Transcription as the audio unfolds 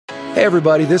Hey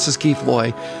everybody, this is Keith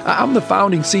Loy. I'm the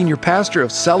founding senior pastor of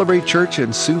Celebrate Church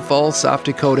in Sioux Falls, South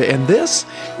Dakota, and this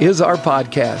is our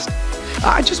podcast.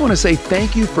 I just want to say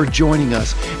thank you for joining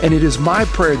us, and it is my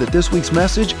prayer that this week's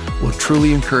message will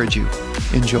truly encourage you.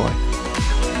 Enjoy.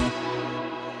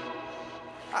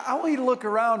 I want you to look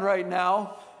around right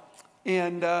now,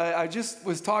 and I just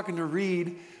was talking to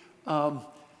Reed.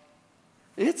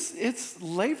 It's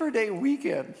Labor Day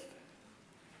weekend.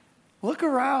 Look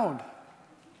around.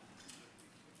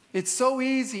 It's so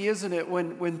easy, isn't it,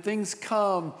 when things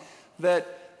come that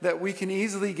we can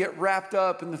easily get wrapped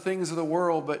up in the things of the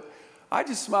world. But I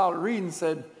just smiled at Reed and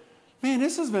said, man,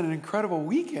 this has been an incredible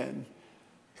weekend.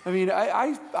 I mean,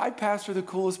 I pastor the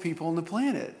coolest people on the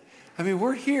planet. I mean,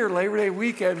 we're here Labor Day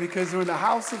weekend because we're in the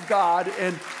house of God,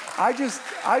 and I just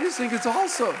think it's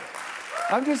awesome.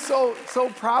 I'm just so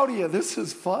proud of you. This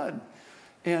is fun.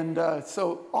 And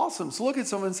so awesome. So look at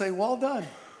someone and say, well done.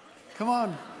 Come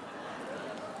on.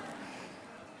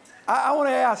 I want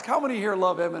to ask, how many here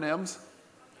love M&Ms?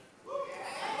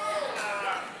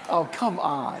 Oh, come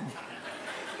on.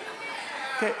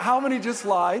 Okay, how many just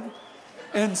lied?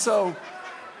 And so,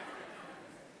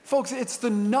 folks, it's the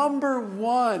number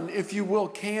one, if you will,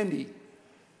 candy.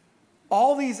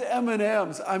 All these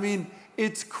M&Ms, I mean,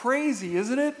 it's crazy,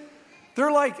 isn't it?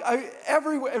 They're like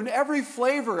every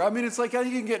flavor. I mean, it's like how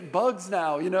you can get bugs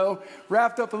now,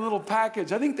 wrapped up in a little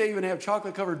package. I think they even have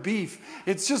chocolate-covered beef.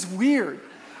 It's just weird.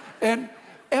 And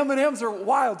M&Ms are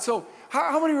wild. So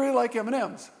how many really like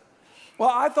M&Ms? Well,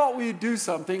 I thought we'd do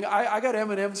something. I got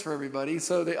M&Ms for everybody.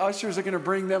 So the ushers are going to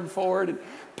bring them forward and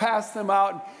pass them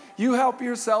out. You help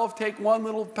yourself. Take one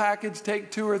little package.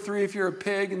 Take 2 or 3 if you're a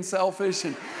pig and selfish.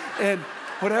 And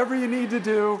whatever you need to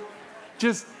do,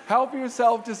 just help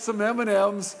yourself to some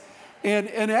M&Ms. And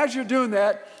as you're doing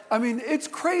that, I mean, it's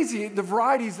crazy the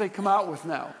varieties they come out with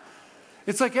now.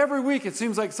 It's like every week it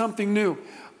seems like something new.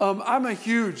 I'm a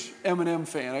huge M&M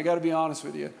fan. I got to be honest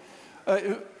with you.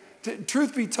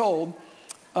 Truth be told,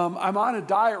 I'm on a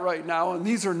diet right now, and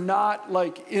these are not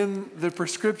like in the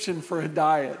prescription for a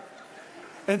diet.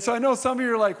 And so I know some of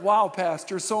you are like, wow,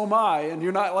 Pastor, so am I, and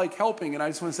you're not like helping, and I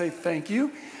just want to say thank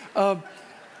you.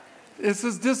 It's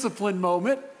this discipline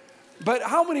moment. But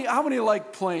how many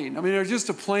like plain? I mean, there's just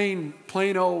a plain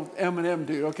old M&M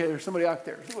dude. Okay, there's somebody out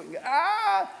there.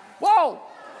 Whoa!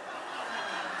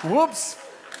 Whoops.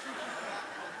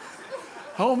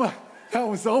 Oh my, that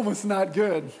was almost not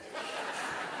good.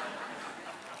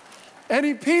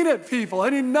 Any peanut people?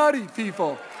 Any nutty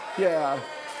people? Yeah.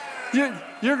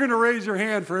 You're going to raise your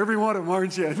hand for every one of them,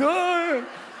 aren't you?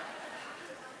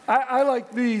 I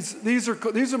like these. These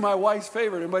are my wife's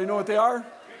favorite. Anybody know what they are?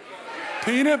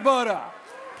 Peanut butter.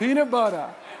 Peanut butter.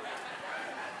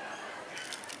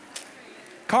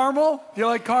 Caramel? Do you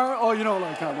like caramel? Oh, you don't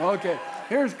like caramel. Okay.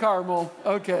 Here's caramel.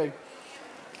 Okay.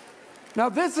 Now,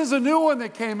 this is a new one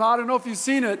that came out. I don't know if you've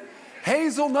seen it.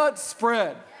 Hazelnut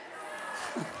spread.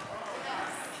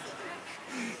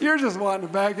 You're just wanting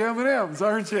to bag M&Ms,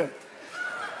 aren't you?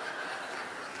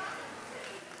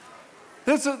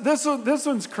 This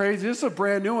one's crazy. This is a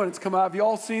brand new one. It's come out. Have you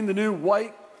all seen the new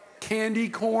white candy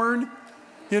corn?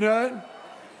 You know it?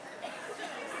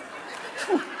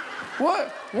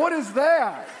 What is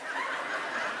that?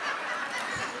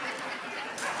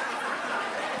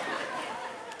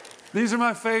 These are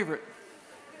my favorite.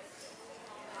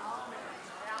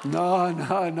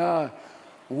 No.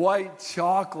 White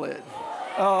chocolate.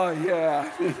 Oh,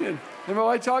 yeah. Remember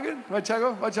white chocolate? White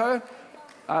chocolate?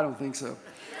 I don't think so.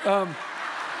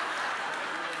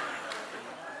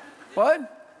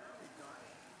 What?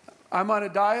 I'm on a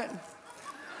diet?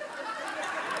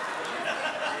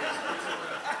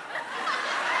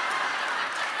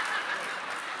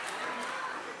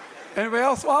 Anybody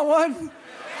else want one?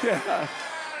 Yeah.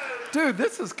 Dude,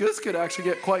 this could actually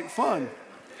get quite fun.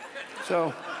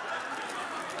 So,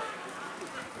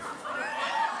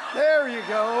 there you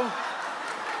go.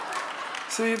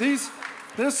 See,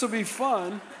 this will be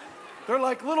fun. They're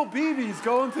like little BBs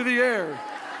going through the air.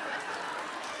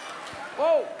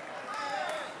 Whoa.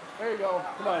 There you go.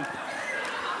 Come on.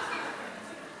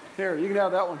 Here, you can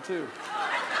have that one too.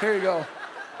 Here you go.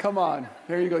 Come on.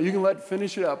 There you go. You can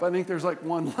finish it up. I think there's like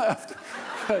one left.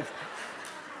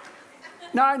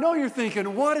 Now, I know you're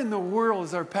thinking, what in the world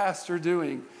is our pastor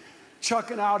doing?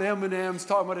 Chucking out M&Ms,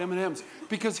 talking about M&Ms.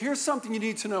 Because here's something you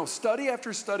need to know. Study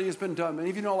after study has been done. Many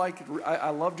of you know I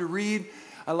love to read.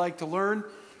 I like to learn.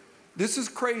 This is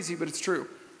crazy, but it's true.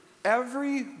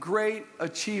 Every great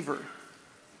achiever,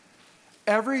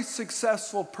 every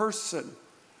successful person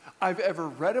I've ever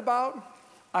read about,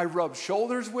 I rub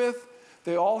shoulders with,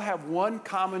 they all have one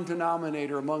common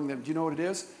denominator among them. Do you know what it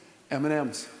is?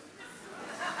 M&Ms.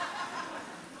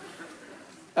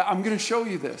 I'm going to show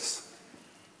you this.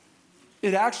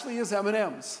 It actually is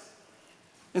M&Ms.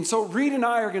 And so Reed and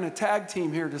I are going to tag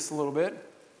team here just a little bit,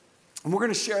 and we're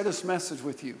going to share this message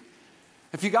with you.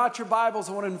 If you got your Bibles,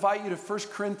 I want to invite you to 1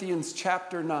 Corinthians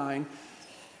chapter 9,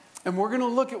 and we're going to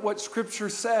look at what Scripture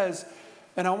says,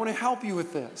 and I want to help you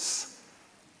with this.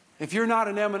 If you're not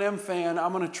an M&M fan,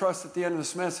 I'm going to trust at the end of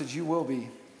this message you will be,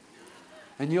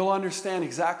 and you'll understand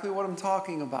exactly what I'm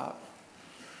talking about.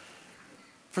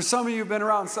 For some of you who've been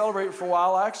around Celebrate for a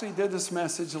while, I actually did this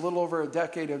message a little over a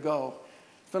decade ago.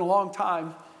 It's been a long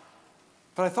time,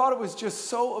 but I thought it was just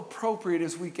so appropriate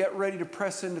as we get ready to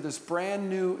press into this brand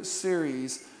new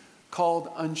series called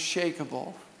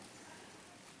Unshakable.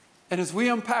 And as we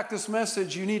unpack this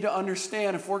message, you need to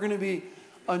understand if we're going to be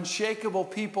unshakable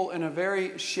people in a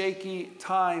very shaky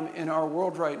time in our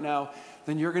world right now,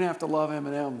 then you're going to have to love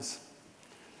M&Ms.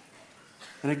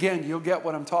 And again, you'll get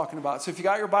what I'm talking about. So if you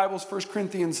got your Bibles, 1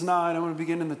 Corinthians 9, I'm going to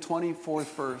begin in the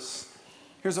 24th verse.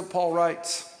 Here's what Paul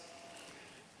writes.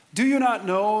 Do you not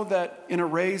know that in a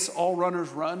race all runners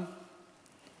run,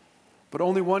 but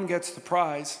only one gets the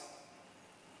prize?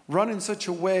 Run in such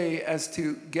a way as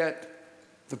to get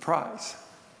the prize.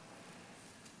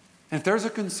 And if there's a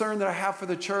concern that I have for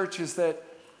the church is that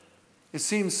it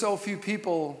seems so few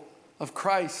people of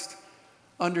Christ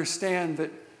understand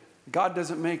that God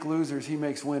doesn't make losers, He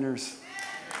makes winners.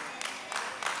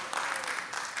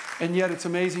 And yet it's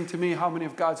amazing to me how many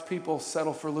of God's people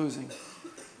settle for losing.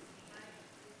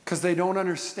 Because they don't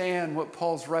understand what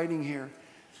Paul's writing here.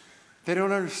 They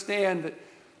don't understand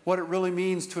what it really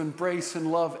means to embrace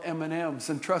and love M&Ms.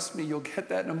 And trust me, you'll get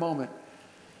that in a moment.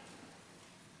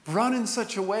 Run in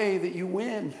such a way that you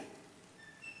win.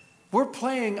 We're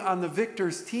playing on the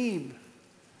victor's team.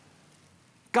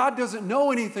 God doesn't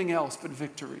know anything else but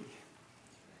victory.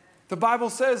 The Bible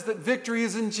says that victory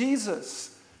is in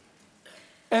Jesus.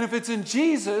 And if it's in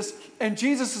Jesus and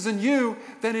Jesus is in you,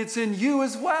 then it's in you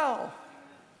as well.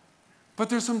 But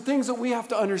there's some things that we have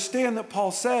to understand that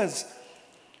Paul says.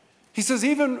 He says,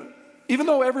 even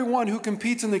though everyone who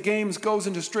competes in the games goes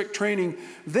into strict training,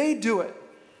 they do it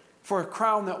for a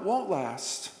crown that won't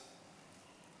last.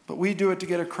 But we do it to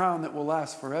get a crown that will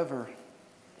last forever.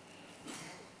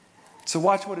 So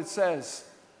watch what it says.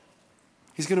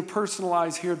 He's going to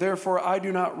personalize here. Therefore, I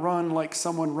do not run like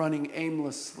someone running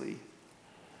aimlessly.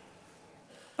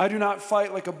 I do not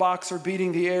fight like a boxer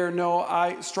beating the air. No,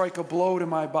 I strike a blow to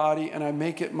my body and I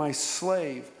make it my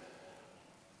slave,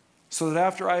 so that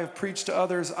after I have preached to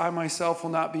others, I myself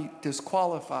will not be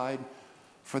disqualified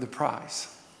for the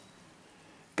prize.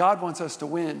 God wants us to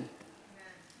win.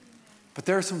 But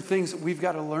there are some things that we've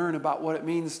got to learn about what it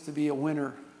means to be a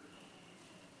winner.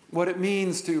 What it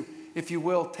means to, if you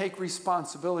will, take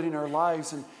responsibility in our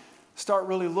lives and start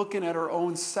really looking at our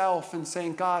own self and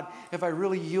saying, God, if I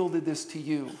really yielded this to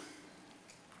you,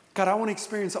 God, I want to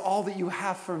experience all that you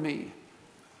have for me.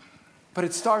 But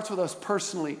it starts with us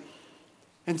personally.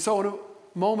 And so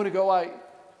a moment ago, I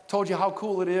told you how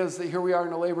cool it is that here we are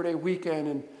in a Labor Day weekend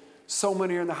and so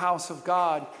many are in the house of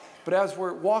God. But as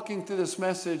we're walking through this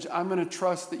message, I'm going to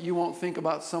trust that you won't think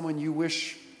about someone you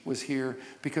wish was here,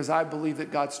 because I believe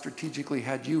that God strategically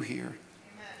had you here. Amen.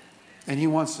 And He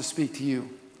wants to speak to you.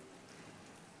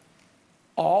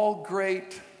 All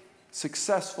great,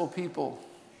 successful people,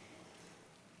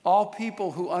 all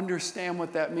people who understand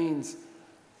what that means,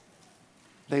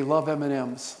 they love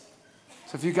M&Ms.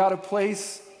 So if you got a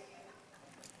place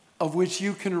of which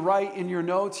you can write in your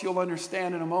notes, you'll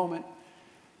understand in a moment,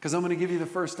 because I'm going to give you the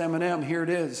first M&M. Here it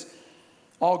is.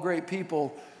 All great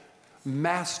people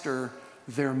master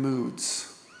their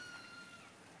moods.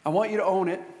 I want you to own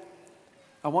it.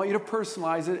 I want you to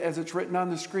personalize it as it's written on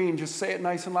the screen. Just say it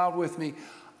nice and loud with me.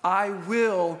 I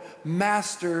will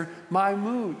master my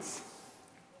moods.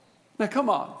 Now, come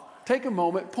on. Take a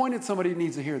moment. Point at somebody who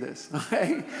needs to hear this.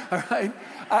 Okay? All right?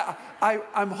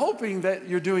 I'm hoping that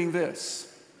you're doing this.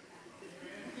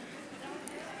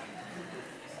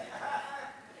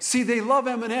 See, they love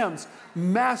M&Ms,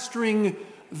 mastering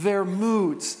their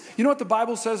moods. You know what the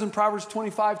Bible says in Proverbs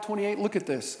 25:28? Look at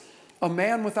this. A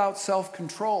man without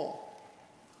self-control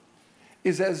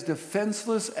is as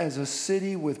defenseless as a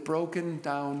city with broken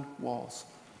down walls.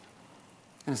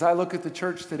 And as I look at the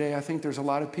church today, I think there's a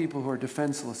lot of people who are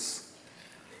defenseless.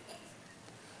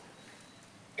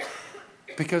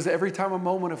 Because every time a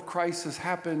moment of crisis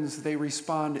happens, they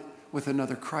respond with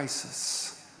another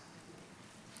crisis.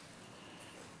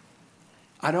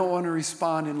 I don't want to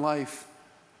respond in life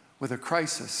with a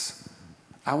crisis.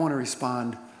 I want to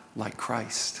respond like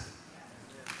Christ.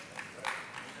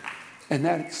 And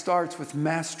that starts with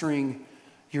mastering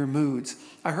your moods.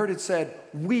 I heard it said,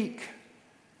 weak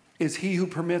is he who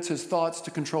permits his thoughts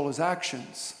to control his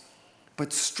actions,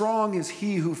 but strong is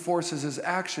he who forces his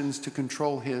actions to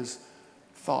control his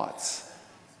thoughts.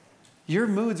 Your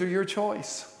moods are your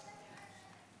choice.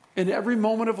 In every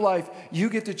moment of life, you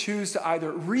get to choose to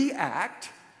either react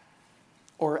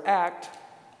or act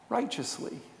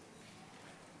righteously.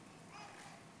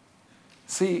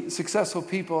 See, successful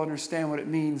people understand what it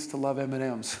means to love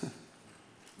M&Ms,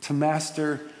 to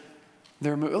master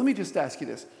their mood. Let me just ask you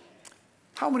this.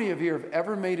 How many of you have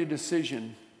ever made a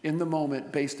decision in the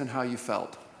moment based on how you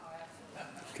felt?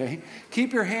 Okay?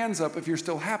 Keep your hands up if you're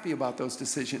still happy about those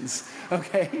decisions,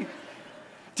 okay?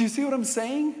 Do you see what I'm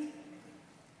saying?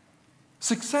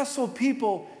 Successful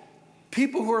people,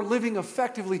 people who are living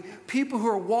effectively, people who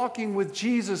are walking with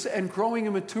Jesus and growing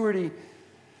in maturity,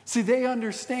 see, they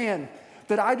understand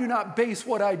that I do not base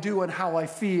what I do on how I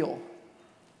feel.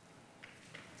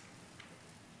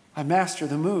 I master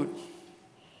the mood.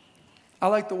 I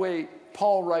like the way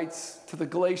Paul writes to the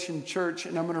Galatian church,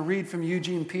 and I'm going to read from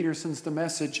Eugene Peterson's The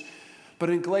Message. But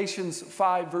in Galatians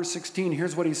 5, verse 16,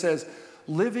 here's what he says: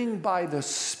 living by the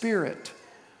Spirit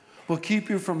will keep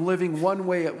you from living one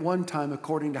way at one time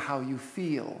according to how you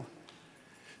feel.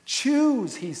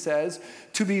 Choose, he says,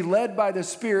 to be led by the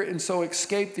Spirit and so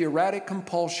escape the erratic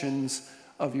compulsions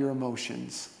of your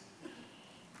emotions.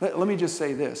 Let me just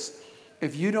say this.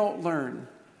 If you don't learn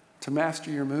to master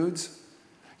your moods,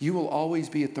 you will always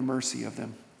be at the mercy of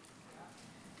them.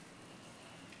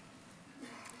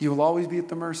 You will always be at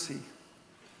the mercy.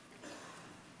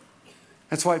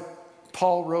 That's why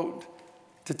Paul wrote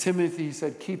to Timothy, he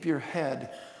said, keep your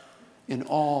head in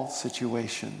all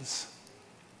situations.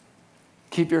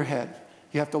 Keep your head.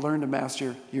 You have to learn to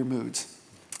master your moods.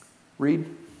 Read.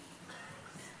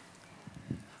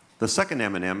 The second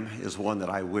M&M is one that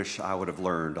I wish I would have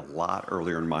learned a lot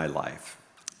earlier in my life.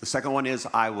 The second one is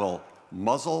I will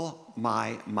muzzle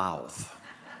my mouth.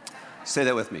 Say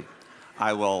that with me.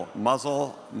 I will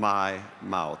muzzle my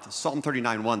mouth. Psalm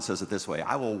 39:1 says it this way: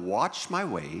 I will watch my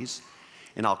ways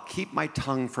and I'll keep my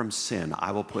tongue from sin.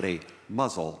 I will put a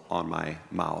muzzle on my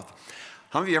mouth.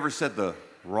 How many of you ever said the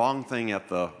wrong thing at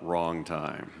the wrong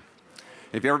time?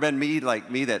 Have you ever been like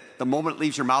me, that the moment it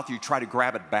leaves your mouth, you try to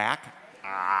grab it back,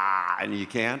 and you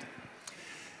can't?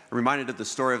 I'm reminded of the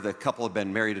story of the couple who had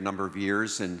been married a number of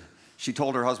years, and she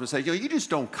told her husband, said, you just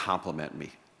don't compliment me.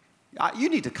 You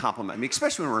need to compliment me,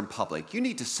 especially when we're in public. You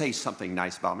need to say something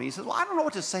nice about me. He said, well, I don't know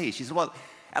what to say. She said, well,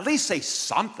 at least say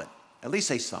something. At least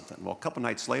say something. Well, a couple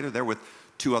nights later, they're with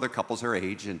two other couples her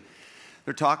age, and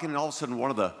they're talking, and all of a sudden, one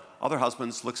of the other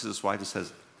husbands looks at his wife and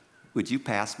says, would you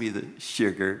pass me the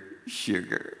sugar?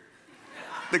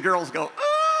 The girls go,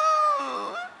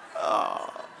 oh,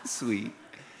 sweet.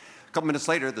 A couple minutes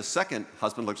later, the second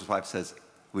husband looks at his wife and says,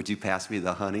 would you pass me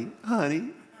the honey?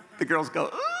 The girls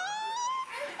go,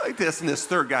 like this, and this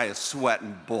third guy is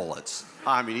sweating bullets.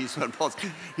 I mean, he's sweating bullets.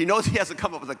 He knows he hasn't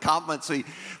come up with a compliment, so he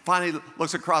finally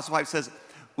looks across the wife and says,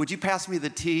 would you pass me the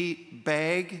tea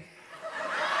bag?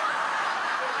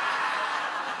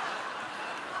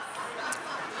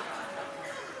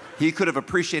 He could have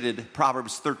appreciated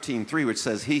Proverbs 13:3, which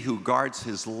says, he who guards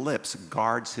his lips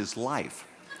guards his life,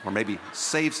 or maybe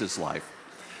saves his life.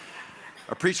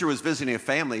 A preacher was visiting a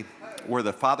family where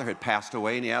the father had passed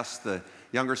away, and he asked the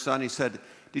younger son, he said,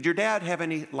 did your dad have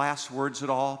any last words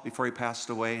at all before he passed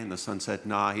away? And the son said,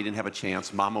 nah, he didn't have a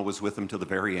chance. Mama was with him till the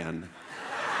very end.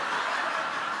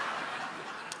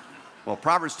 Well,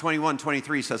 Proverbs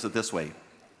 21:23 says it this way: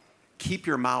 keep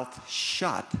your mouth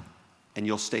shut and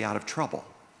you'll stay out of trouble.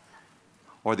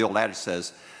 Or the old adage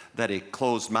says that a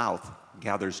closed mouth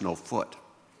gathers no foot.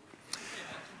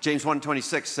 James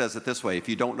 1:26 says it this way: if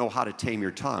you don't know how to tame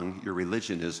your tongue, your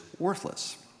religion is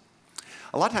worthless.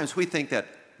 A lot of times we think that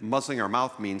muzzling our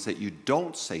mouth means that you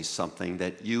don't say something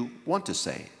that you want to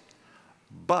say.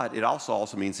 But it also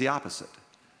means the opposite: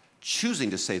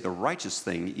 choosing to say the righteous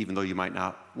thing even though you might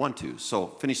not want to. So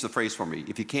finish the phrase for me.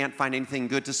 If you can't find anything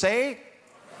good to say,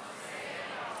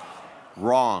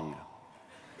 wrong.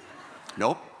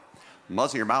 Nope.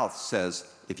 Muzzle your mouth says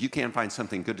if you can't find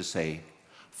something good to say,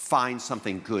 find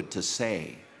something good to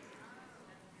say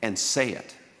and say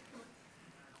it.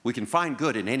 We can find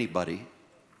good in anybody,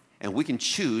 and we can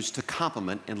choose to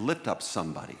compliment and lift up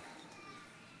somebody.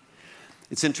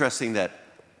 It's interesting that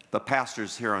the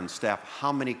pastors here on staff,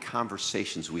 how many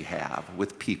conversations we have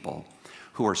with people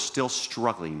who are still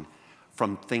struggling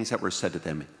from things that were said to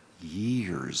them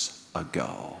years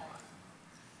ago,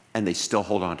 and they still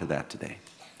hold on to that today.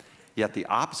 Yet the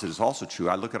opposite is also true.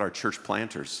 I look at our church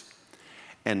planters,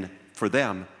 and for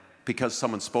them, because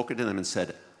someone spoke to them and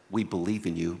said, we believe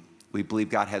in you, we believe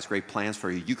God has great plans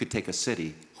for you, you could take a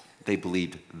city, they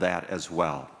believed that as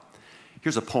well.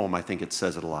 Here's a poem, I think it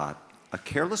says it a lot. A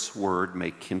careless word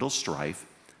may kindle strife,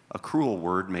 a cruel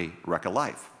word may wreck a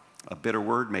life. A bitter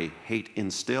word may hate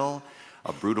instill,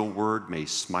 a brutal word may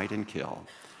smite and kill.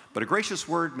 But a gracious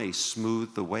word may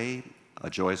smooth the way, a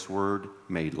joyous word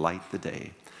may light the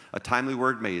day. A timely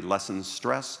word may lessen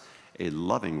stress, a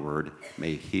loving word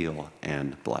may heal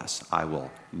and bless. I will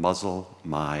muzzle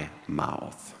my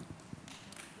mouth.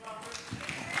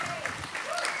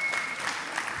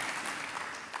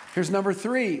 Here's number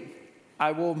 3.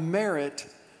 I will merit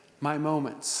my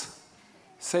moments.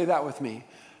 Say that with me.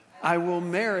 I will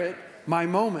merit my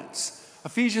moments.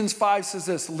 Ephesians 5 says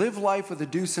this, live life with a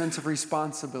due sense of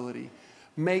responsibility.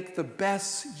 Make the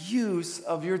best use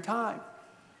of your time.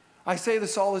 I say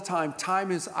this all the time.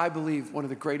 Time is, I believe, one of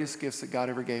the greatest gifts that God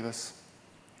ever gave us.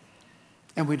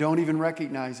 And we don't even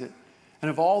recognize it.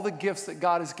 And of all the gifts that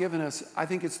God has given us, I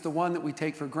think it's the one that we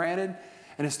take for granted,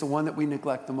 and it's the one that we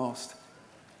neglect the most.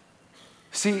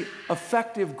 See,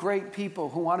 effective, great people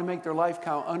who want to make their life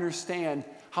count understand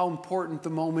how important the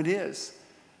moment is.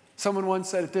 Someone once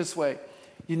said it this way,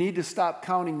 you need to stop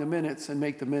counting the minutes and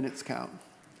make the minutes count.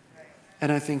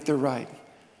 And I think they're right.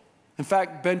 In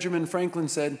fact, Benjamin Franklin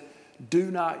said,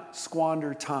 do not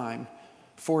squander time,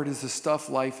 for it is the stuff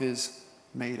life is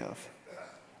made of.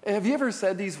 Have you ever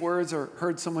said these words or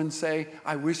heard someone say,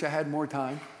 I wish I had more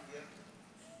time?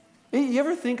 You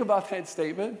ever think about that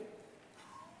statement?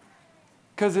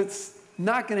 Because it's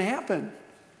not going to happen.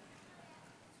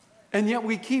 And yet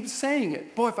we keep saying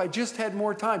it. Boy, if I just had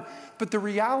more time. But the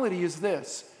reality is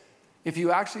this. If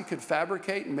you actually could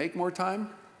fabricate and make more time,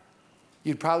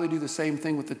 you'd probably do the same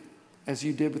thing as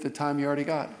you did with the time you already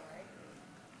got.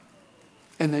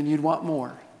 And then you'd want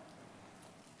more.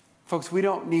 Folks, we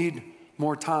don't need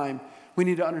more time. We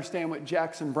need to understand what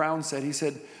Jackson Brown said. He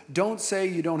said, don't say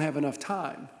you don't have enough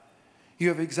time. You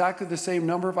have exactly the same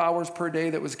number of hours per day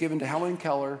that was given to Helen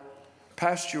Keller,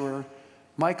 Pasteur,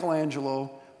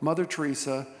 Michelangelo, Mother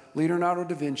Teresa, Leonardo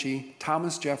da Vinci,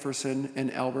 Thomas Jefferson,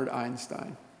 and Albert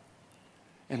Einstein.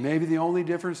 And maybe the only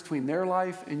difference between their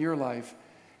life and your life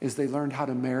is they learned how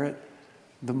to merit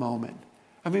the moment.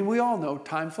 I mean, we all know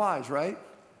time flies, right?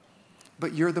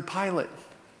 But you're the pilot.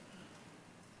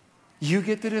 You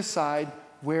get to decide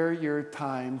where your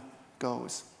time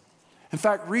goes. In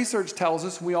fact, research tells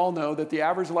us, we all know, that the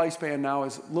average lifespan now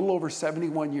is a little over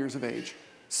 71 years of age.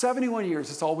 71 years,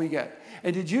 that's all we get.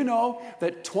 And did you know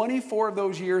that 24 of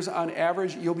those years on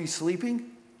average you'll be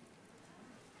sleeping?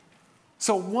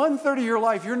 So 1/3 of your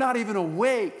life, you're not even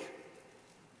awake.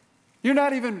 You're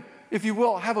not even, if you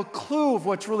will, have a clue of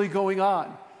what's really going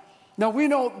on. Now we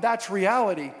know that's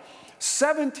reality.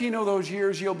 17 of those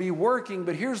years you'll be working,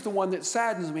 but here's the one that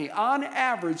saddens me. On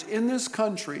average in this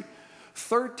country,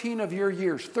 13 of your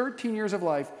years, 13 years of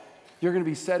life, you're going to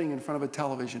be sitting in front of a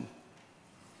television.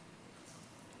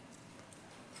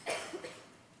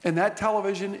 And that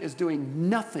television is doing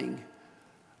nothing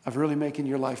of really making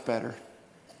your life better.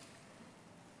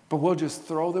 But we'll just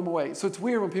throw them away. So it's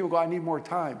weird when people go, I need more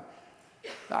time.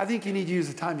 I think you need to use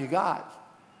the time you got.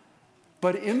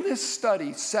 But in this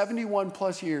study, 71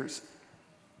 plus years,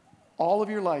 all of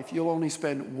your life, you'll only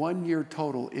spend 1 year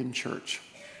total in church.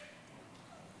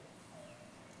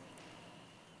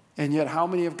 And yet, how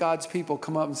many of God's people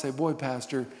come up and say, boy,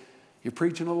 Pastor, you're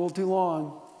preaching a little too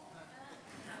long.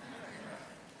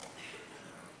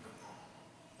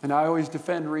 And I always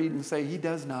defend Reed and say, he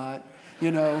does not,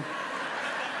 you know.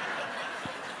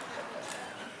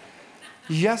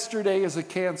 Yesterday is a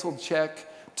canceled check.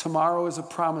 Tomorrow is a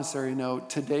promissory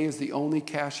note. Today is the only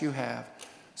cash you have.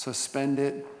 So spend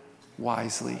it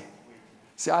wisely.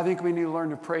 See, I think we need to learn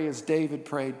to pray as David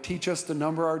prayed. Teach us to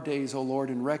number our days, O Lord,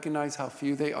 and recognize how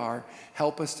few they are.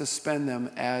 Help us to spend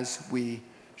them as we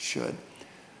should.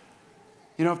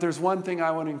 You know, if there's one thing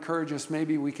I want to encourage us,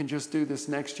 maybe we can just do this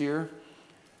next year.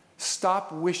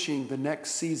 Stop wishing the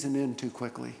next season in too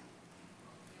quickly.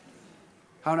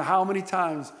 I don't know how many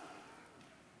times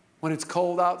when it's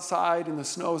cold outside and the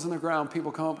snow's on the ground,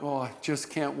 people come up, oh, I just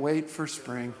can't wait for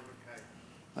spring.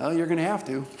 Well, you're going to have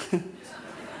to.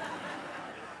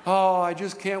 Oh, I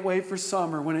just can't wait for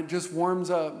summer when it just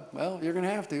warms up. Well, you're going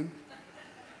to have to.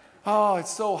 Oh, it's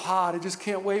so hot. I just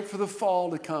can't wait for the fall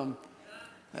to come.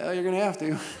 Well, you're going to have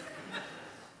to.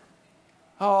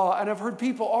 Oh, and I've heard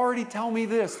people already tell me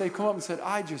this. They come up and said,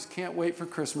 I just can't wait for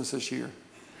Christmas this year.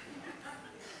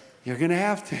 You're going to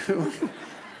have to.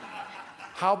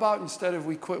 How about instead of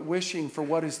we quit wishing for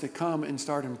what is to come and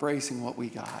start embracing what we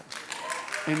got?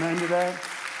 Amen to that?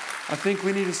 I think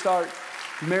we need to start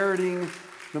meriting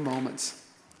the moments.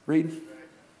 Read.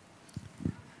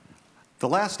 The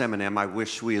last M&M I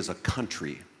wish we as a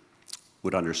country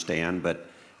would understand, but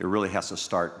it really has to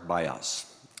start by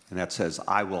us. And that says,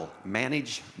 I will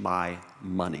manage my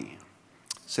money.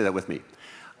 Say that with me.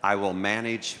 I will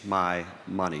manage my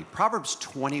money. Proverbs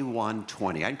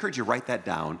 21:20. I encourage you to write that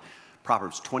down.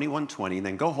 Proverbs 21:20, and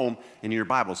then go home and in your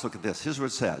Bibles, look at this. Here's what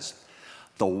it says.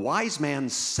 The wise man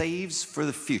saves for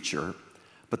the future,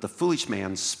 but the foolish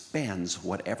man spends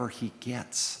whatever he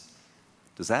gets.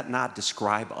 Does that not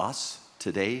describe us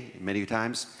today many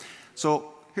times?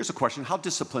 So here's a question. How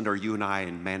disciplined are you and I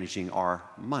in managing our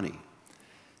money?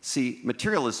 See,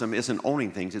 materialism isn't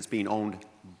owning things, it's being owned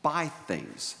by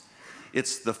things.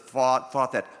 It's the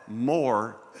thought that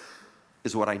more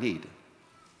is what I need.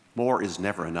 More is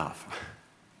never enough.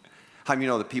 How many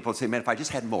know that people say, man, if I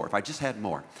just had more, if I just had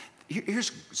more.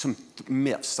 Here's some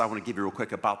myths I want to give you real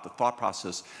quick about the thought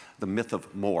process, the myth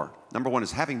of more. Number one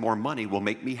is having more money will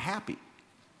make me happy.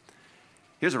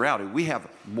 Here's the reality. We have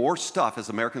more stuff as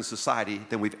American society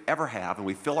than we've ever had, and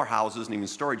we fill our houses and even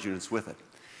storage units with it.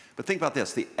 But think about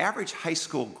this. The average high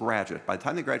school graduate, by the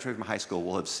time they graduate from high school,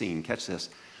 will have seen, catch this,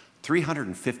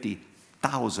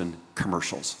 350,000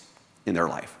 commercials in their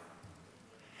life.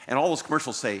 And all those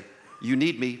commercials say, you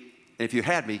need me, and if you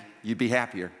had me, you'd be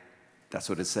happier. That's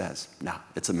what it says. No,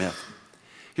 it's a myth.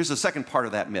 Here's the second part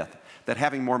of that myth, that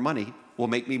having more money will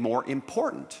make me more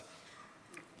important.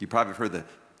 You probably have heard the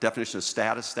definition of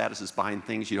status. Status is buying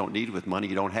things you don't need with money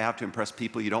you don't have to impress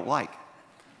people you don't like.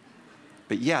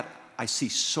 But yet, I see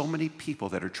so many people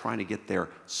that are trying to get their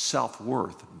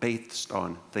self-worth based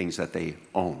on things that they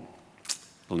own.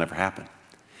 It'll never happen.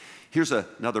 Here's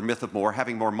another myth of more.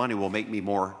 Having more money will make me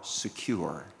more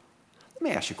secure. Let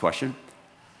me ask you a question.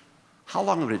 How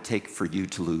long would it take for you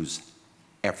to lose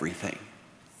everything?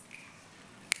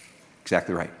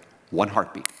 Exactly right. One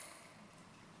heartbeat.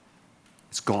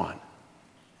 It's gone.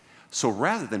 So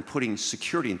rather than putting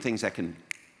security in things that can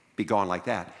be gone like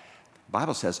that, the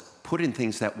Bible says, put in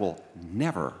things that will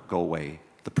never go away,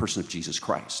 the person of Jesus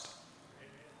Christ.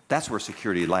 That's where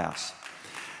security lasts.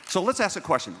 So let's ask a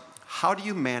question. How do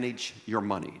you manage your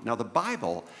money? Now, the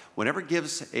Bible, whenever it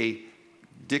gives a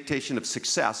dictation of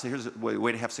success, here's a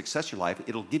way to have success in your life,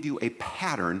 it'll give you a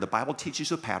pattern. The Bible teaches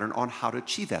you a pattern on how to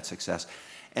achieve that success.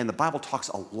 And the Bible talks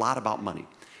a lot about money.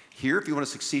 Here, if you want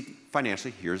to succeed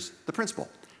financially, here's the principle.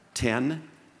 10,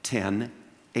 10,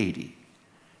 80.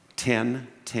 10,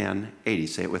 10, 80.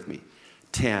 Say it with me.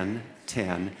 10,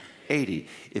 10, 80.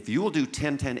 If you will do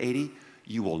 10, 10, 80,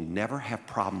 you will never have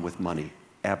problem with money,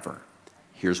 ever.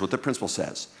 Here's what the principle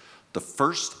says. The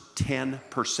first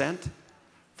 10%,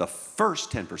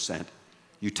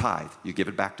 you tithe. You give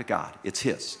it back to God. It's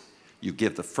His. You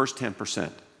give the first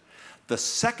 10%. The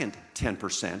second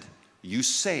 10%, you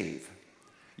save.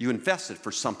 You invest it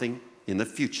for something in the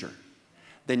future.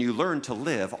 Then you learn to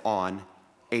live on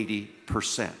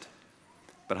 80%.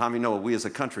 But how many know we as a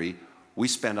country, we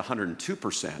spend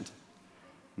 102%,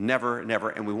 never,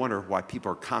 and we wonder why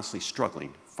people are constantly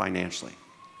struggling financially.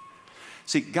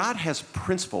 See, God has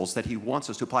principles that He wants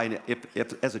us to apply. And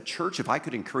if as a church, if I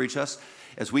could encourage us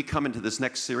as we come into this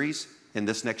next series in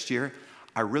this next year,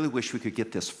 I really wish we could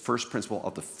get this first principle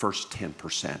of the first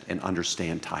 10% and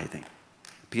understand tithing,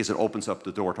 because it opens up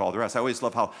the door to all the rest. I always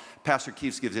love how Pastor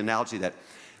Keefe gives the analogy that,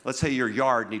 let's say your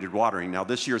yard needed watering. Now,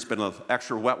 this year it's been an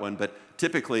extra wet one, but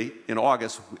typically in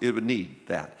August it would need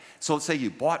that. So let's say you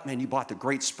bought the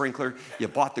great sprinkler, you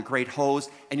bought the great hose,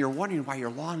 and you're wondering why your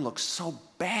lawn looks so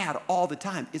bad all the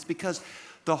time. It's because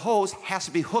the hose has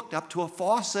to be hooked up to a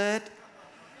faucet.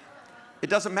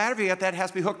 It doesn't matter if you got that, it has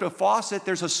to be hooked to a faucet.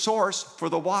 There's a source for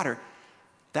the water.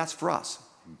 That's for us.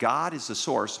 God is the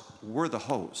source, we're the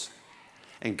hose.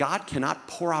 And God cannot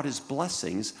pour out His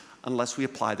blessings unless we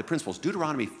apply the principles.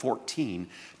 Deuteronomy 14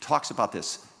 talks about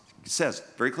this. It says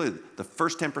very clearly, the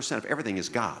first 10% of everything is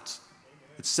God's.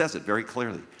 It says it very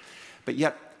clearly. But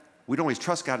yet, we don't always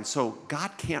trust God, and so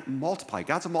God can't multiply.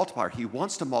 God's a multiplier. He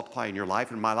wants to multiply in your life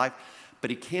and in my life,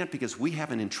 but He can't because we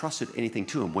haven't entrusted anything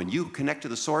to Him. When you connect to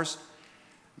the source,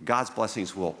 God's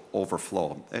blessings will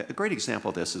overflow. A great example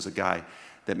of this is a guy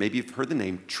that maybe you've heard the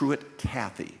name, Truett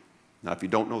Cathy. Now, if you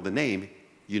don't know the name,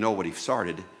 you know what he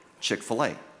started,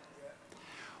 Chick-fil-A.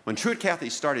 When Truett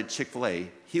Cathy started Chick-fil-A,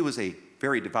 he was a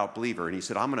very devout believer, and he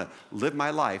said, I'm going to live my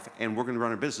life, and we're going to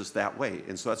run a business that way.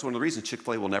 And so that's one of the reasons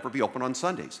Chick-fil-A will never be open on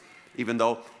Sundays, even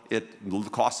though it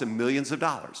costs him millions of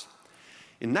dollars.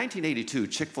 In 1982,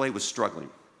 Chick-fil-A was struggling.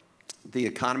 The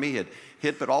economy had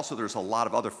hit, but also there's a lot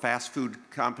of other fast food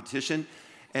competition,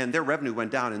 and their revenue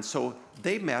went down. And so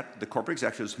they met, the corporate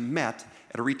executives met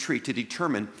at a retreat to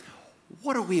determine,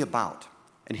 what are we about?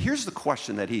 And here's the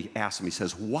question that he asked them. He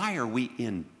says, why are we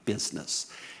in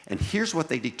business? And here's what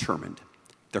they determined,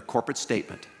 their corporate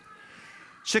statement.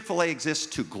 Chick-fil-A exists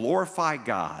to glorify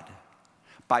God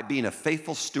by being a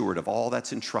faithful steward of all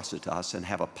that's entrusted to us and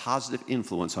have a positive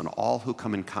influence on all who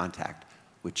come in contact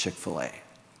with Chick-fil-A.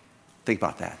 Think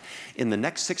about that. In the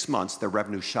next 6 months, their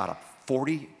revenue shot up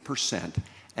 40%,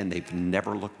 and they've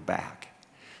never looked back.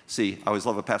 See, I always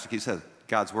love what Pastor Keith says,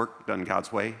 God's work done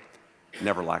God's way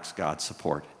never lacks God's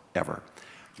support, ever.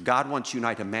 God wants you and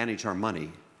I to manage our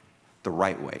money the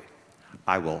right way.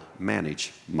 I will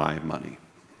manage my money.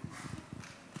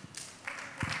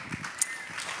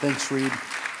 Thanks, Reed.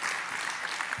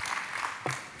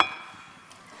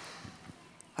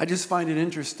 I just find it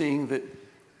interesting that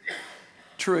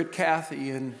Truett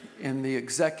Cathy and the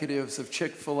executives of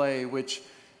Chick-fil-A, which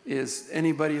is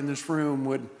anybody in this room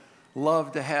would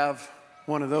love to have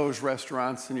one of those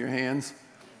restaurants in your hands.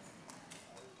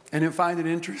 And I find it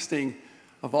interesting,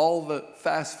 of all the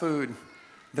fast food,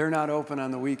 they're not open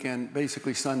on the weekend,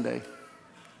 basically Sunday.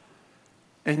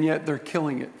 And yet they're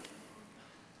killing it.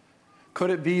 Could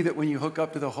it be that when you hook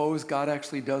up to the hose, God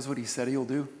actually does what he said he'll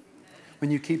do? When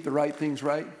you keep the right things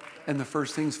right and the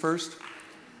first things first?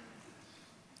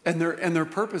 And their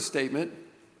purpose statement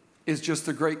is just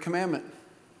the great commandment.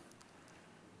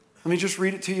 Let me just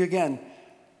read it to you again.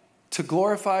 To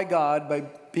glorify God by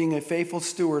being a faithful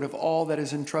steward of all that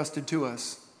is entrusted to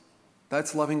us.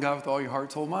 That's loving God with all your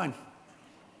heart, soul, mind.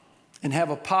 And have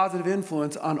a positive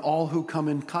influence on all who come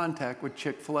in contact with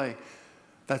Chick-fil-A.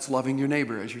 That's loving your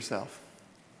neighbor as yourself.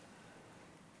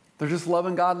 They're just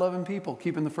loving God, loving people,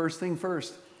 keeping the first thing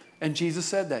first. And Jesus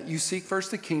said that. You seek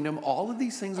first the kingdom, all of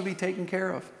these things will be taken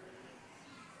care of.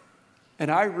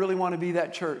 And I really want to be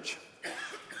that church.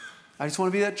 I just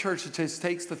want to be that church that just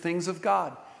takes the things of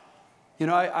God. You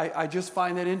know, I just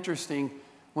find that interesting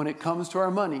when it comes to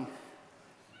our money.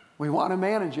 We want to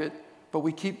manage it, but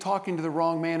we keep talking to the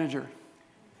wrong manager.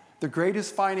 The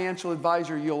greatest financial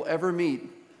advisor you'll ever meet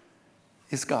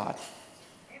is God.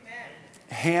 Amen.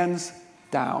 Hands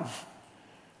down.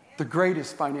 The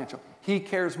greatest financial. He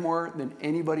cares more than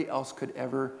anybody else could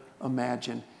ever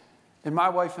imagine. And my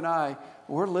wife and I,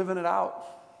 we're living it out.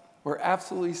 We're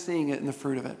absolutely seeing it in the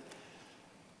fruit of it.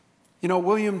 You know,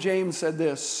 William James said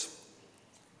this,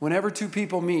 whenever two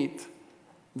people meet,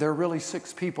 there are really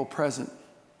 6 people present.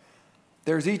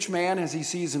 There's each man as he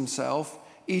sees himself,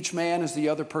 each man as the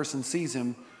other person sees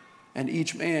him, and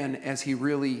each man as he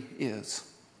really is.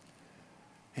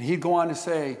 And he'd go on to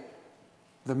say,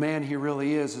 the man he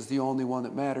really is the only one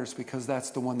that matters because that's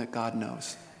the one that God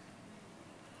knows.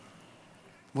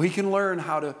 We can learn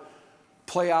how to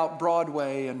play out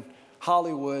Broadway and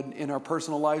Hollywood in our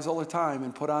personal lives all the time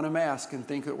and put on a mask and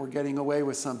think that we're getting away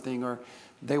with something, or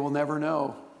they will never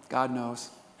know. God knows.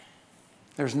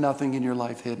 There's nothing in your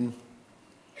life hidden.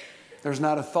 There's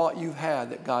not a thought you've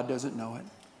had that God doesn't know it.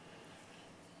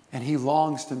 And he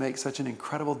longs to make such an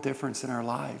incredible difference in our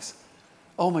lives.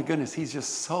 Oh my goodness, he just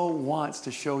so wants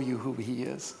to show you who he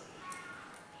is.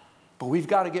 But we've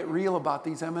got to get real about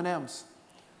these M&Ms.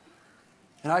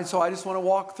 So I just want to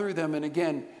walk through them and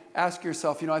again, ask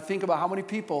yourself, I think about how many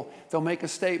people, they'll make a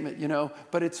statement,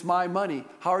 but it's my money.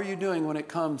 How are you doing when it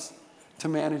comes to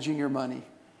managing your money?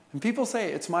 And people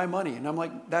say, it's my money. And I'm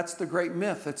like, that's the great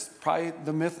myth. It's probably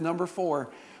the myth number 4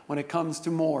 when it comes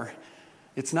to more.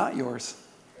 It's not yours.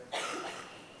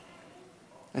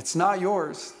 It's not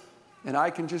yours. And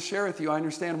I can just share with you, I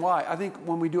understand why. I think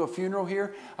when we do a funeral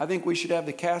here, I think we should have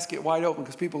the casket wide open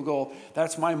because people go,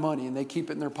 that's my money, and they keep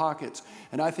it in their pockets.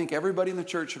 And I think everybody in the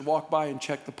church should walk by and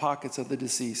check the pockets of the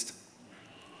deceased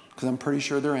because I'm pretty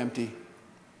sure they're empty.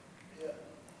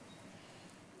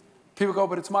 People go,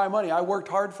 but it's my money. I worked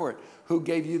hard for it. Who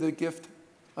gave you the gift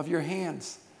of your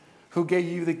hands? Who gave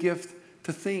you the gift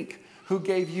to think? Who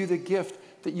gave you the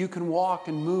gift that you can walk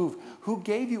and move? Who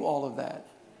gave you all of that?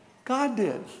 God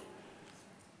did.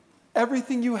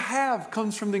 Everything you have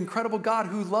comes from the incredible God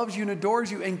who loves you and adores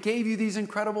you and gave you these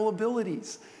incredible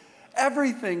abilities.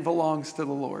 Everything belongs to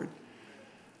the Lord.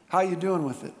 How are you doing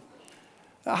with it?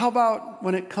 How about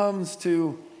when it comes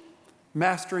to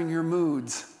mastering your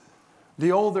moods?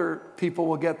 The older people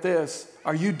will get this.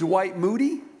 Are you Dwight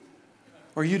Moody?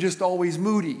 Or are you just always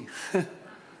moody?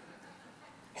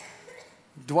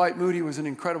 Dwight Moody was an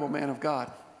incredible man of God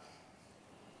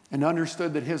and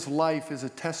understood that his life is a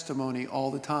testimony all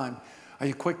the time. Are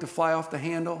you quick to fly off the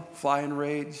handle, fly in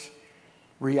rage,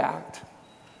 react?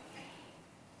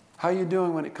 How are you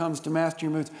doing when it comes to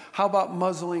mastering your moods? How about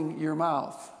muzzling your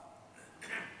mouth?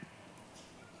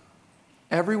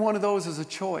 Every one of those is a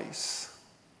choice.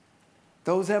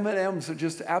 Those M&Ms are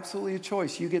just absolutely a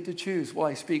choice. You get to choose. Will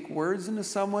I speak words into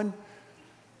someone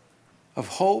of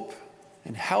hope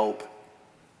and help,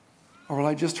 or will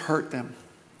I just hurt them?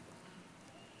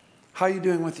 How are you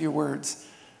doing with your words?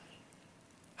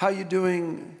 How you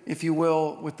doing, if you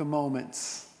will, with the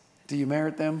moments? Do you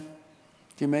merit them?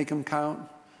 Do you make them count?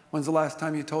 When's the last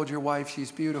time you told your wife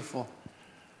she's beautiful?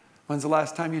 When's the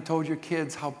last time you told your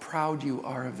kids how proud you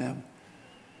are of them?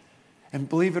 And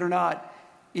believe it or not,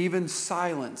 even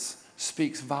silence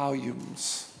speaks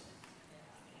volumes.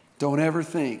 Don't ever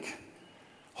think,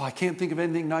 oh, I can't think of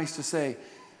anything nice to say.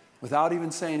 Without even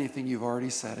saying anything, you've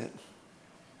already said it.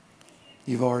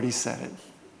 You've already said it.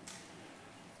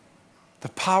 The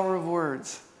power of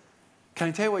words. Can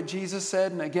I tell you what Jesus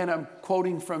said? And again, I'm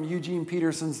quoting from Eugene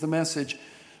Peterson's The Message.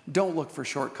 Don't look for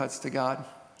shortcuts to God.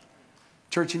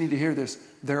 Church, you need to hear this.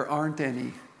 There aren't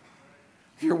any.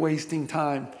 You're wasting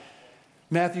time.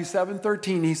 Matthew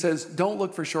 7:13, he says, don't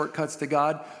look for shortcuts to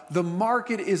God. The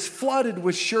market is flooded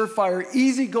with surefire,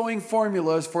 easygoing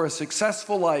formulas for a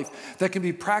successful life that can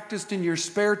be practiced in your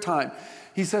spare time.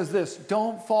 He says this,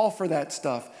 don't fall for that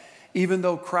stuff, even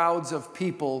though crowds of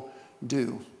people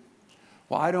do.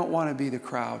 Well, I don't want to be the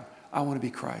crowd. I want to be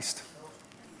Christ.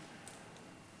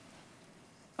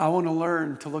 I want to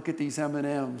learn to look at these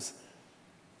M&Ms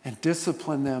and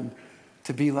discipline them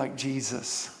to be like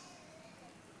Jesus.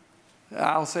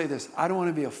 I'll say this. I don't want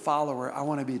to be a follower. I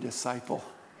want to be a disciple.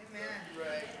 Amen.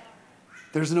 Right.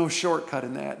 There's no shortcut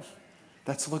in that.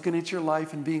 That's looking at your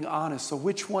life and being honest. So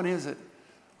which one is it?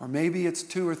 Or maybe it's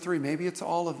 2 or 3. Maybe it's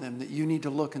all of them that you need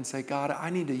to look and say, God, I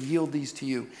need to yield these to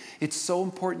you. It's so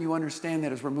important you understand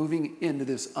that as we're moving into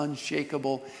this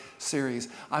unshakable series.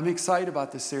 I'm excited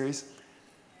about this series.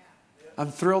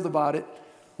 I'm thrilled about it.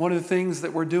 One of the things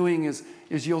that we're doing is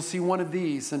you'll see one of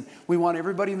these, and we want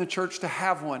everybody in the church to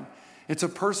have one. It's a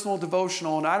personal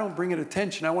devotional, and I don't bring it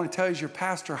attention. I want to tell you as your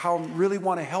pastor how I really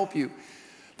want to help you.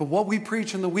 But what we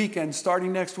preach in the weekend,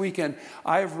 starting next weekend,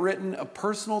 I have written a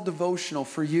personal devotional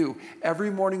for you every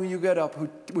morning when you get up,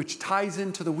 which ties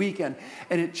into the weekend,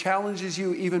 and it challenges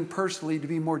you even personally to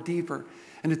be more deeper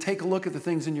and to take a look at the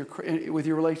things with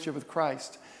your relationship with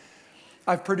Christ.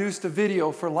 I've produced a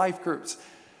video for life groups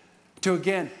to,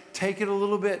 again, take it a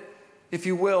little bit, if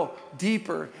you will,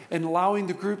 deeper and allowing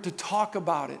the group to talk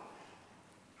about it.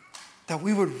 That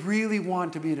we would really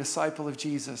want to be a disciple of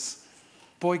Jesus.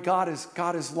 Boy, God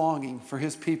is longing for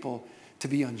his people to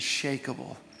be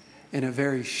unshakable in a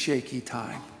very shaky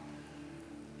time.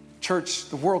 Church,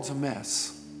 the world's a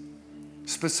mess,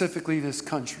 specifically this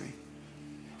country.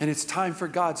 And it's time for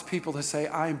God's people to say,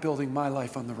 I am building my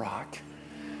life on the rock.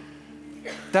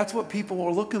 That's what people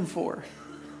are looking for.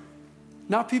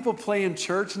 Not people playing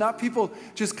church, not people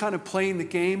just kind of playing the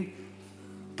game,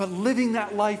 but living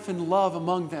that life in love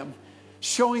among them.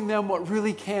 Showing them what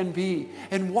really can be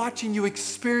and watching you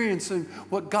experiencing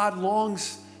what God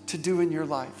longs to do in your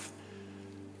life.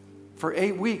 For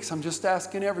 8 weeks, I'm just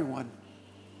asking everyone,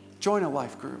 join a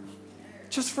life group.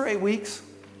 Just for 8 weeks.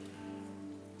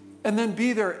 And then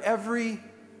be there every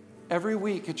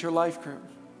week at your life group.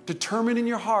 Determine in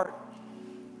your heart,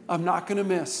 I'm not going to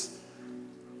miss.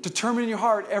 Determine in your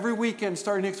heart every weekend,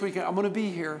 starting next weekend, I'm going to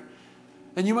be here.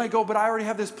 And you might go, but I already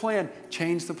have this plan.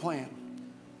 Change the plan.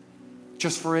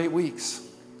 Just for 8 weeks.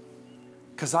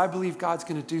 Because I believe God's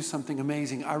going to do something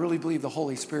amazing. I really believe the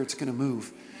Holy Spirit's going to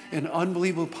move in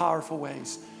unbelievable, powerful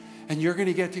ways. And you're going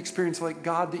to get to experience like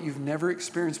God that you've never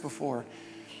experienced before.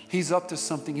 He's up to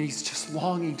something and he's just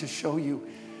longing to show you.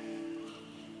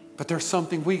 But there's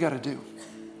something we got to do.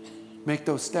 Make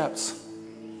those steps.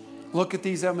 Look at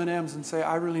these M&Ms and say,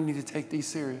 I really need to take these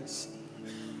serious.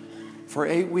 For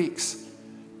 8 weeks.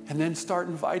 And then start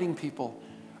inviting people.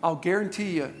 I'll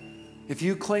guarantee you, if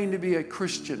you claim to be a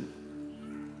Christian,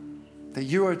 that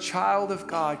you are a child of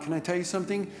God, can I tell you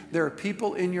something? There are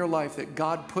people in your life that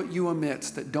God put you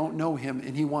amidst that don't know him,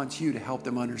 and he wants you to help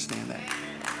them understand that.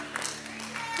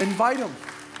 Invite them.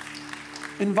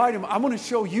 Invite them. I'm going to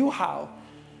show you how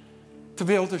to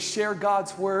be able to share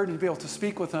God's word and to be able to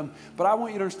speak with them. But I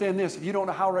want you to understand this. If you don't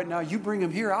know how right now, you bring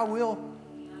him here. I will.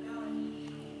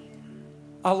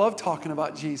 I love talking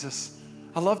about Jesus.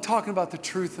 I love talking about the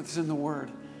truth that's in the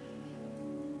word.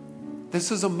 This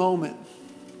is a moment.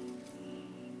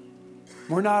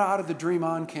 We're not out of the Dream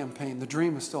On campaign. The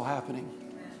dream is still happening.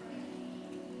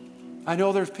 I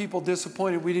know there's people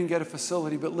disappointed we didn't get a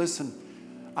facility, but listen,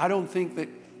 I don't think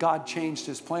that God changed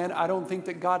his plan. I don't think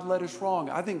that God led us wrong.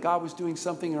 I think God was doing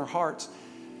something in our hearts,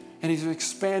 and he's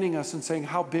expanding us and saying,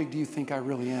 how big do you think I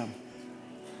really am?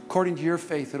 According to your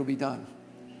faith, it'll be done.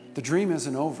 The dream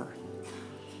isn't over.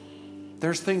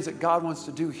 There's things that God wants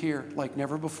to do here like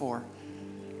never before.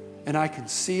 And I can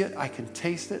see it, I can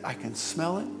taste it, I can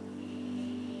smell it.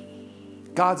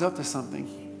 God's up to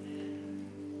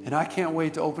something. And I can't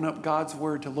wait to open up God's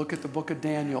word, to look at the book of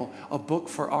Daniel, a book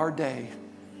for our day,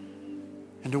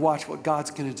 and to watch what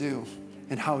God's going to do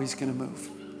and how he's going to move.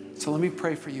 So let me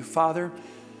pray for you. Father,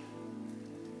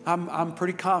 I'm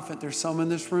pretty confident there's some in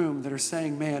this room that are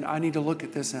saying, man, I need to look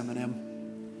at this M&M.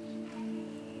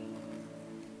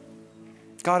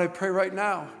 God, I pray right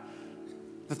now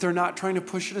that they're not trying to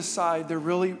push it aside. They're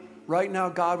really, right now,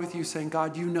 God, with you saying,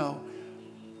 God, you know,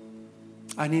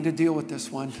 I need to deal with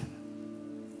this one.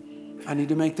 I need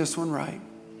to make this one right.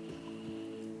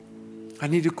 I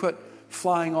need to quit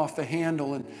flying off the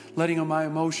handle and letting my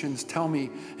emotions tell me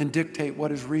and dictate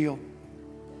what is real.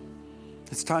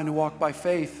 It's time to walk by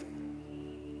faith.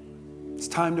 It's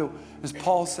time to, as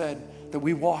Paul said, that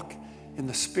we walk in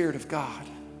the Spirit of God.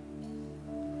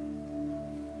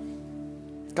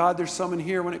 God, there's someone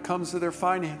here when it comes to their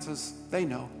finances, they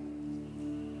know.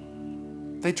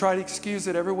 They try to excuse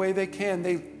it every way they can.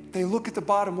 They look at the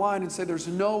bottom line and say, there's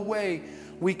no way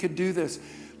we could do this.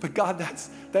 But God,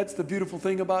 that's the beautiful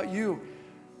thing about you.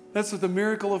 That's the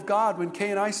miracle of God. When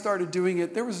Kay and I started doing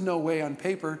it, there was no way on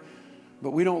paper.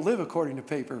 But we don't live according to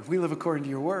paper. We live according to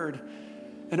your word.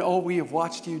 And oh, we have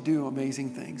watched you do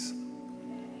amazing things.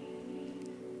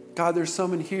 God, there's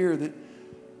someone here that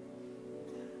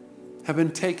have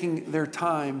been taking their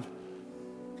time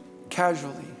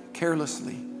casually,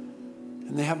 carelessly,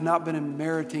 and they have not been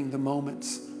meriting the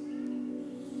moments.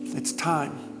 It's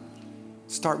time.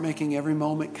 Start making every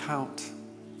moment count,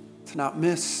 to not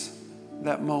miss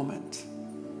that moment.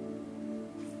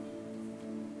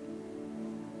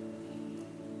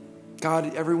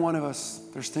 God, every one of us,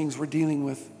 there's things we're dealing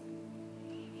with.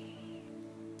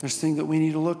 There's things that we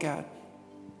need to look at.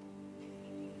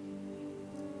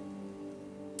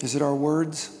 Is it our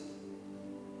words?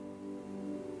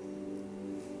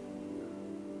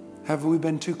 Have we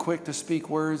been too quick to speak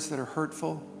words that are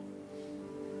hurtful?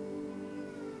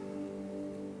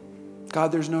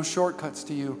 God, there's no shortcuts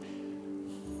to you.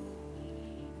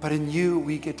 But in you,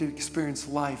 we get to experience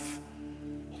life.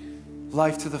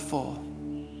 Life to the full.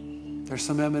 There's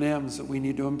some M&Ms that we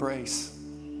need to embrace.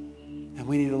 And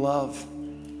we need to love.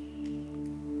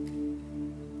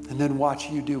 And then watch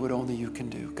you do what only you can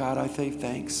do. God, I say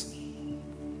thanks.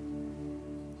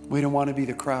 We don't want to be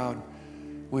the crowd.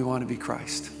 We want to be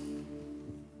Christ.